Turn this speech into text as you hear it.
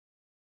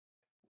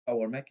Oh,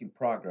 we're making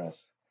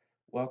progress.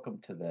 Welcome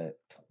to the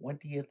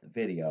 20th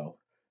video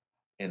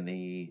in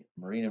the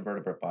Marine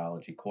Invertebrate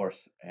Biology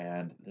course,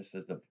 and this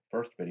is the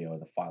first video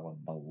of the phylum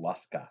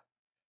Mollusca.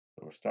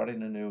 So we're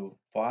starting a new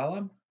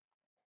phylum,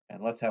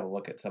 and let's have a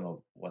look at some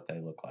of what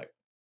they look like.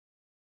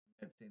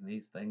 I've seen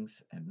these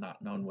things and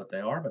not known what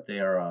they are, but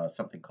they are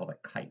something called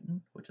a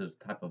chitin, which is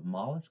a type of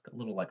mollusk, a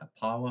little like a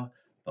pawa,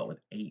 but with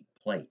 8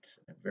 plates.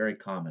 Very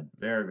common,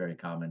 very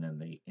common in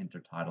the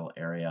intertidal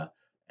area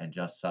and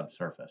just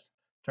subsurface.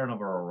 Turn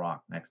over a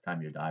rock next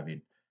time you're diving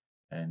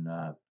in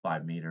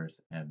 5 meters,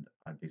 and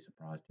I'd be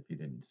surprised if you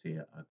didn't see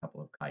a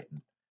couple of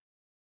chitin.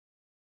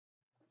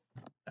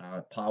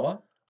 Pawa,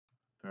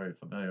 very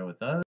familiar with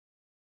those,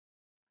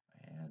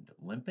 and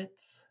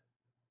limpets.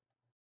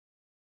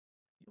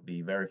 You'll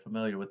be very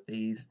familiar with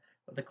these,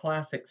 but the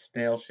classic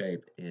snail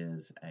shape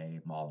is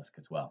a mollusk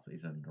as well.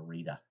 These are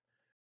Nerita.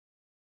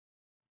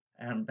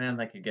 And man,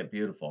 they could get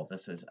beautiful.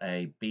 This is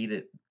a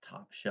beaded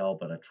top shell,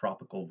 but a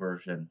tropical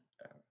version.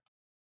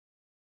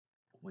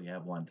 We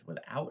have ones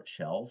without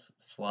shells,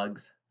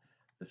 slugs.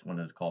 This one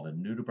is called a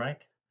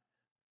nudibranch,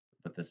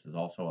 but this is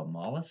also a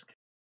mollusk.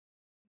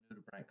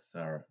 Nudibranchs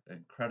are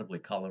incredibly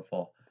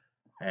colorful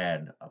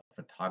and a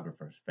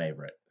photographer's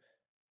favorite.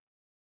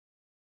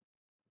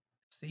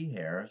 Sea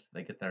hares,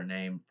 they get their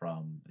name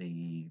from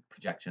the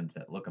projections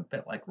that look a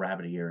bit like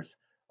rabbit ears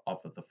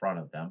off of the front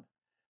of them.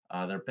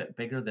 They're a bit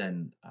bigger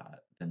than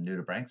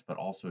nudibranchs, but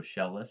also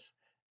shellless.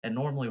 And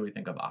normally we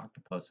think of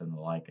octopus and the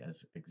like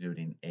as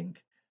exuding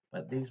ink,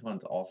 but these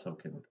ones also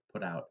can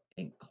put out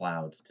ink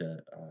clouds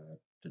to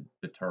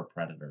deter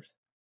predators.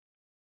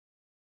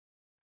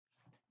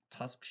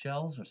 Tusk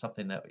shells are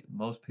something that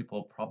most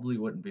people probably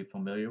wouldn't be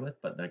familiar with,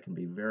 but they can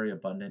be very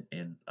abundant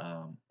in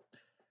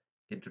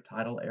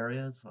intertidal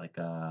areas like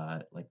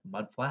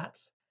mud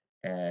flats.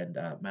 And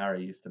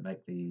Maori used to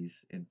make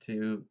these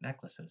into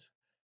necklaces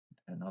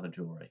and other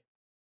jewelry.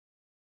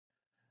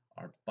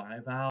 Our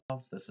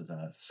bivalves, this is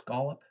a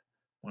scallop,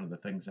 one of the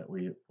things that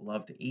we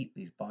love to eat,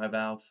 these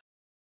bivalves.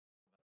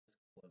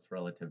 It's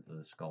relative to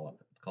the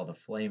scallop. It's called a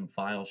flame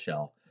file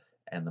shell,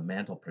 and the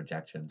mantle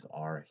projections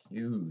are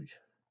huge.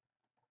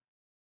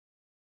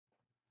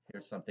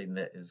 Here's something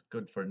that is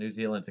good for New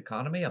Zealand's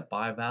economy, a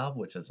bivalve,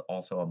 which is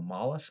also a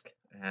mollusk,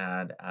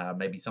 and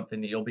maybe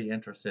something that you'll be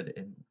interested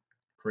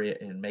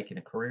in making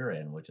a career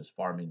in, which is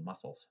farming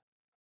mussels.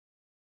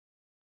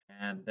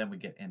 And then we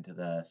get into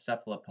the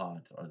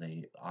cephalopods, or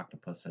the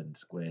octopus and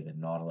squid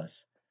and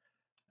nautilus,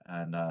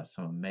 and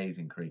some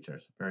amazing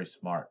creatures, very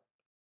smart.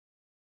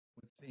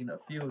 We've seen a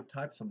few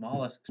types of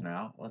mollusks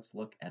now. Let's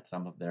look at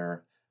some of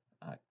their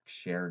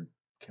shared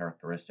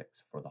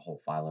characteristics for the whole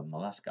phylum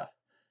Mollusca.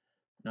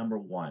 Number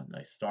one,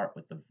 they start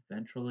with the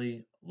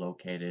ventrally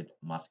located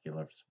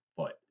muscular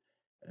foot.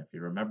 And if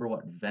you remember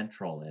what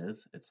ventral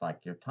is, it's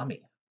like your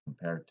tummy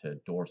compared to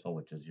dorsal,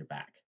 which is your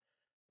back.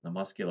 The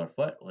muscular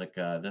foot, like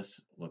this,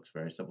 looks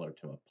very similar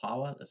to a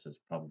pawa. This is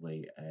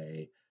probably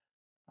a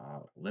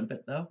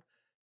limpet, though.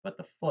 But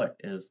the foot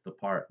is the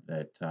part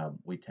that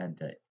we tend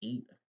to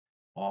eat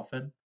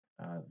often.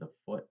 The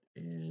foot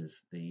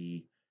is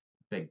the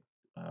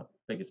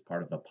biggest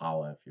part of the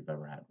pawa if you've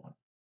ever had one.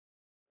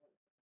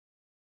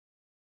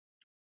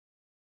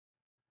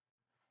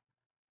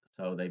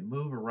 So they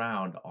move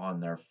around on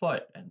their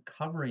foot, and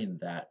covering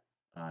that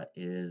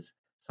is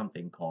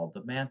something called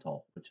the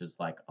mantle, which is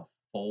like a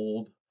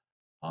fold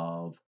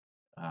of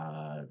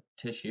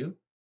tissue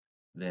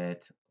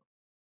that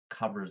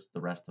covers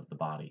the rest of the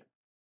body.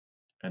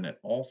 And it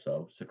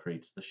also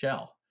secretes the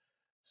shell.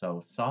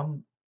 So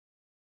some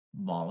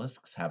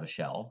mollusks have a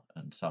shell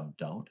and some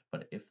don't,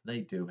 but if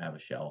they do have a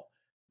shell,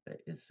 it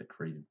is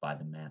secreted by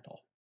the mantle.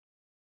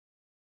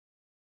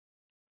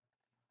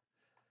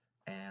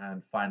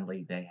 And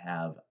finally, they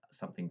have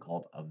something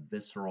called a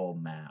visceral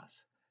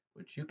mass,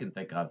 which you can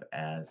think of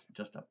as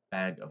just a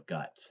bag of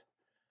guts.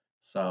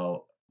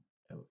 So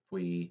if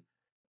we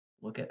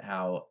look at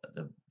how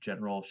the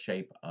general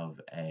shape of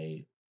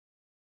a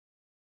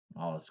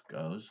mollusk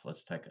goes,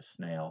 let's take a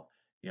snail.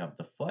 You have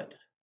the foot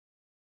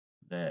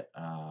that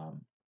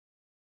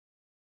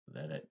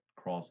it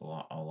crawls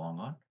along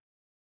on,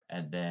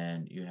 and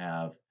then you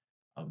have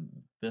a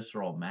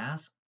visceral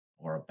mass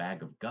or a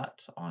bag of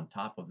guts on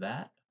top of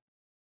that,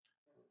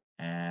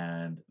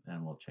 and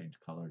then we'll change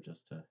color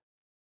just to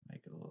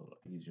make it a little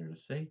easier to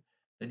see.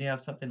 Then you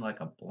have something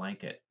like a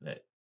blanket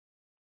that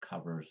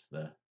covers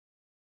the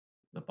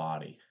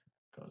body,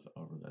 goes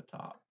over the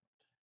top.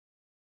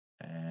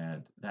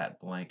 And that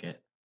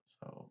blanket,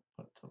 so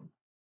put some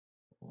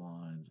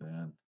lines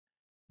in.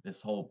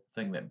 This whole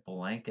thing that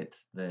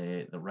blankets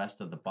the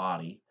rest of the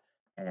body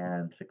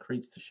and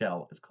secretes the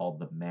shell is called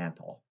the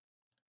mantle.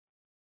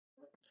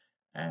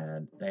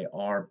 And they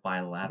are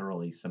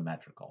bilaterally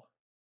symmetrical.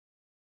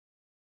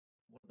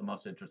 One of the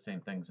most interesting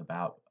things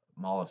about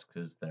mollusks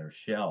is their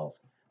shells.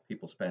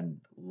 People spend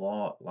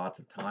lots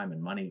of time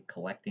and money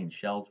collecting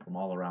shells from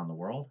all around the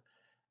world.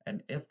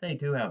 And if they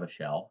do have a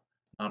shell,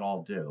 not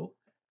all do,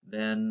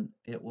 then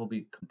it will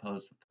be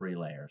composed of 3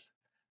 layers.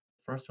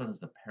 First one is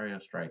the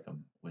periostracum,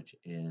 which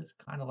is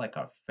kind of like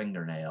a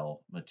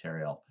fingernail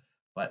material,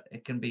 but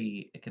it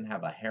can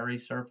have a hairy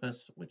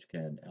surface, which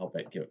can help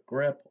it get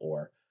grip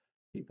or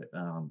keep it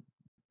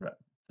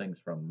things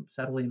from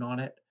settling on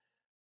it.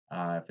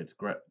 If it's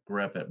grip,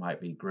 it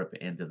might be grip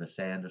into the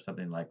sand or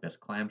something like this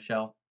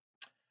clamshell.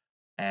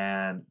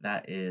 And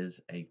that is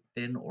a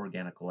thin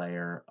organic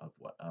layer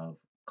of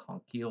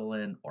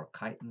conchiolin or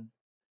chitin.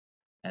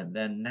 And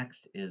then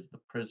next is the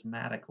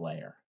prismatic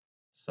layer.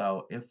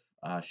 So if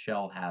a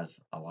shell has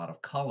a lot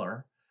of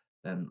color,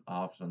 then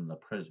often the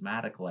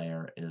prismatic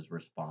layer is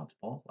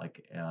responsible,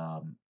 like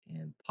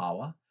in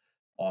paua.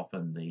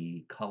 Often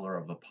the color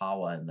of a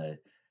paua and the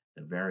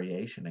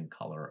variation in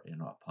color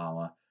in a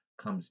paua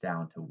comes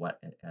down to what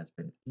it has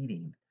been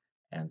eating.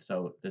 And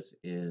so this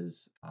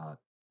is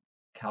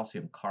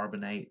calcium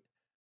carbonate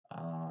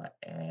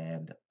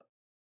and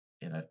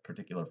in a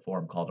particular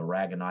form called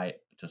aragonite,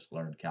 just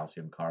learned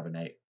calcium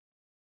carbonate.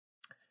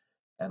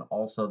 And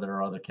also there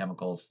are other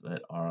chemicals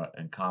that are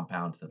and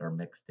compounds that are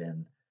mixed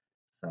in.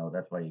 So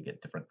that's why you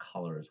get different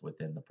colors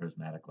within the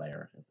prismatic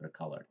layer if they're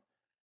colored.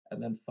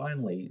 And then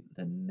finally,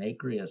 the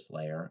nacreous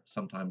layer,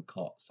 sometimes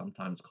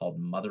called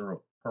mother of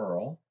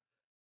pearl,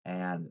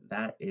 and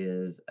that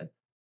is a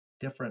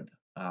different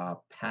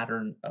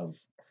pattern of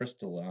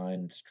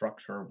crystalline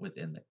structure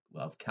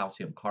of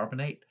calcium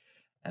carbonate,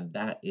 and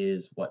that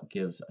is what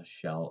gives a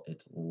shell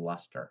its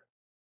luster.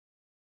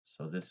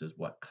 So this is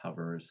what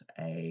covers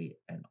an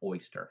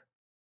oyster.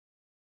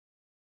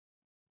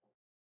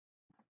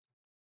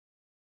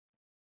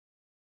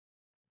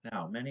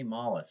 Now, many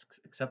mollusks,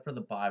 except for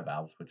the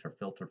bivalves, which are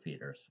filter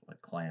feeders,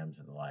 like clams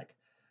and the like,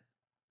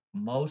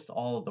 most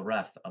all of the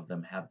rest of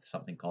them have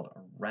something called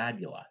a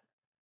radula.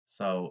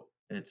 So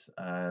it's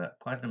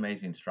quite an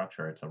amazing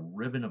structure. It's a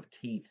ribbon of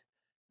teeth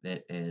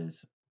that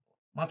is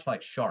much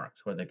like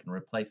sharks, where they can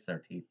replace their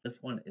teeth.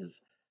 This one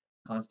is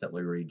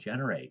constantly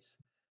regenerates.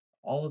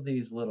 All of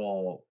these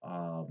little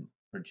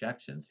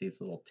projections, these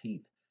little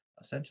teeth,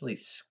 essentially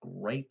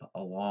scrape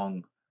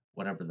along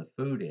whatever the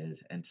food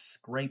is and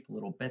scrape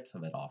little bits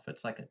of it off.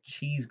 It's like a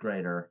cheese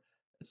grater.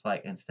 It's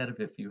like instead of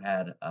if you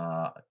had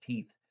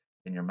teeth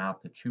in your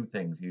mouth to chew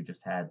things, you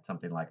just had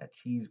something like a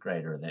cheese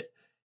grater that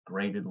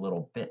grated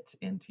little bits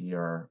into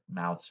your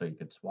mouth so you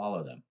could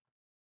swallow them.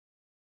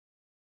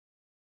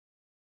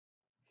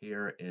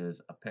 Here is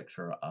a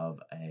picture of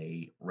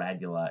a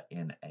radula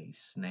in a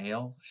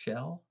snail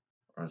shell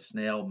or a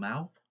snail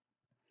mouth.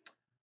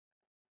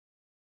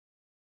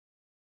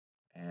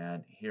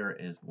 And here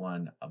is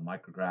a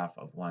micrograph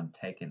of one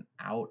taken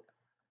out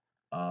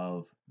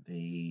of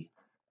the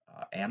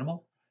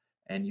animal.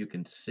 And you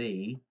can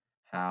see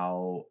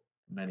how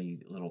many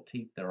little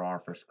teeth there are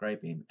for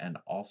scraping and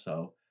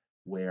also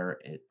where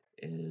it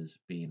is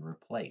being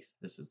replaced.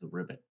 This is the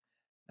ribbon.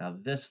 Now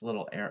this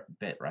little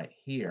bit right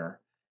here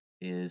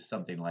is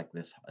something like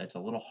this. It's a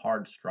little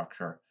hard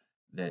structure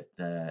that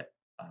that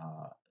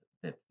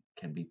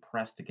can be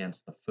pressed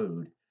against the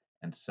food,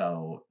 and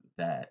so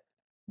that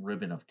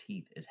ribbon of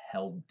teeth is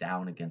held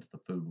down against the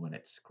food when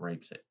it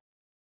scrapes it.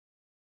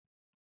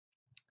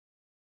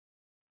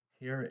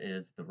 Here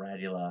is the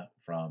radula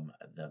from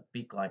the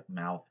beak-like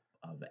mouth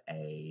of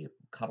a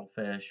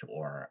cuttlefish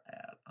or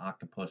an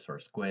octopus or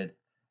a squid,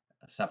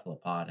 a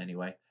cephalopod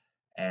anyway.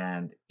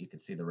 And you can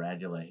see the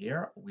radula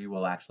here. We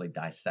will actually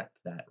dissect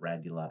that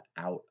radula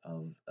out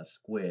of a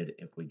squid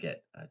if we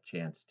get a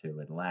chance to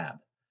in lab.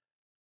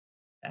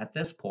 At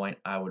this point,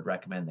 I would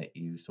recommend that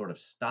you sort of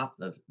stop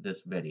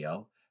this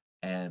video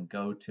and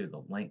go to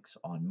the links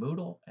on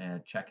Moodle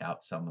and check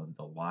out some of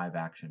the live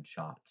action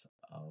shots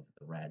of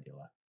the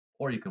radula.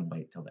 Or you can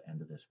wait till the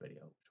end of this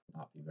video, which will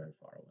not be very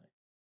far away.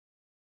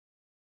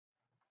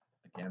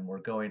 Again, we're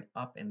going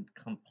up in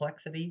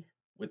complexity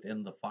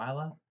within the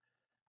phyla,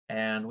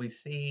 and we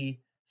see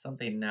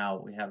something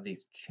now. We have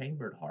these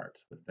chambered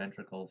hearts with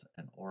ventricles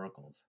and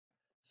auricles.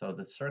 So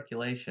the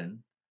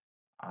circulation,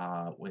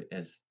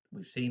 as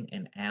we've seen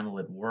in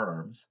annelid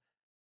worms,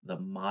 the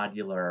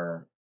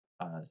modular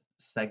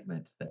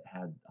segments that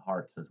had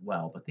hearts as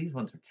well, but these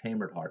ones are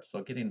chambered hearts,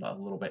 so getting a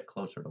little bit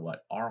closer to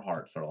what our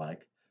hearts are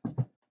like.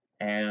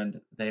 And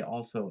they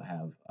also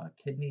have a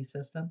kidney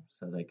system,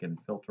 so they can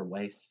filter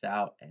wastes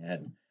out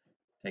and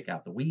take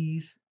out the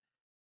wheeze.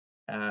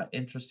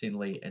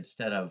 Interestingly,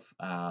 instead of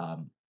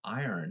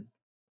iron,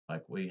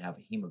 like we have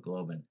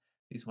hemoglobin,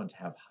 these ones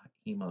have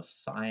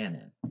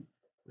hemocyanin,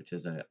 which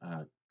is a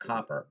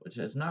copper, which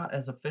is not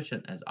as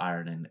efficient as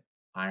iron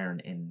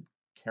in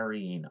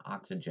carrying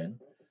oxygen,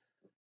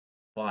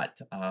 but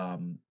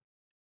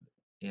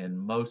in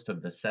most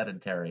of the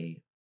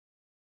sedentary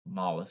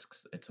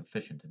mollusks, it's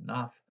efficient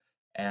enough,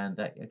 and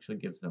that actually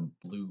gives them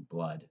blue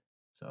blood.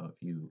 So if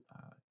you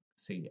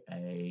see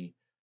a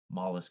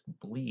mollusk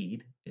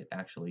bleed, it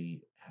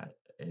actually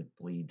it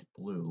bleeds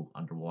blue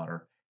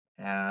underwater,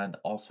 and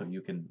also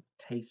you can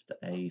taste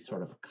a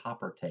sort of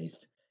copper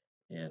taste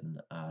in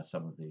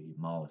some of the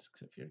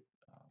mollusks if you're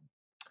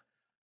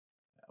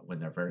when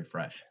they're very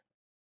fresh.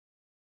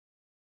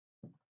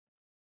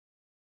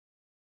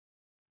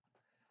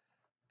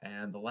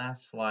 And the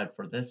last slide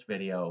for this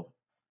video,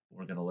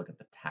 we're going to look at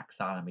the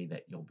taxonomy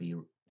that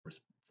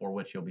for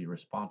which you'll be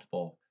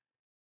responsible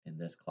in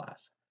this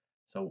class.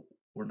 So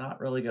we're not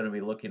really going to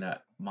be looking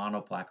at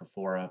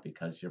monoplacophora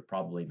because you're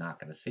probably not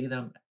going to see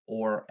them,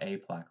 or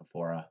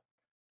aplacophora,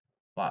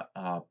 but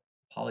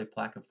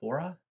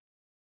polyplacophora,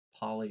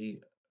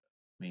 poly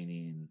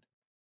meaning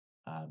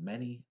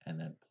many, and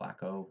then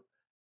placo,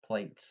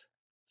 plates.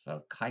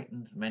 So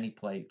chitons, many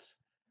plates.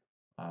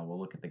 We'll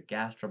look at the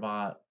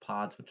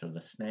gastropods, which are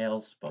the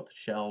snails, both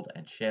shelled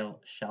and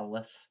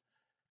shellless.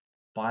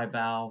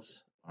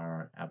 Bivalves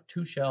have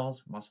two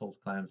shells, mussels,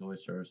 clams,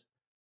 oysters.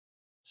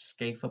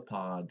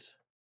 Scaphopods,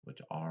 which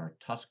are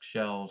tusk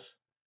shells,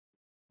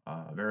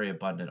 very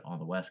abundant on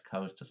the west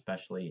coast,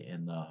 especially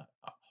in the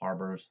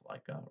harbors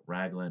like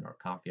Raglan or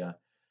Kafia.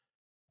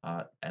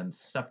 And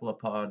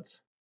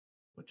cephalopods,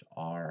 which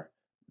are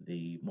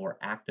the more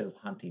active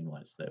hunting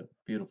ones, the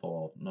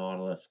beautiful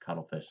nautilus,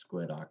 cuttlefish,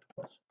 squid,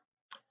 octopus.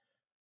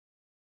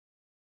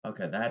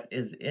 Okay, that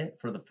is it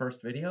for the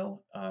first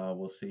video.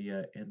 We'll see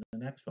you in the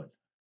next one.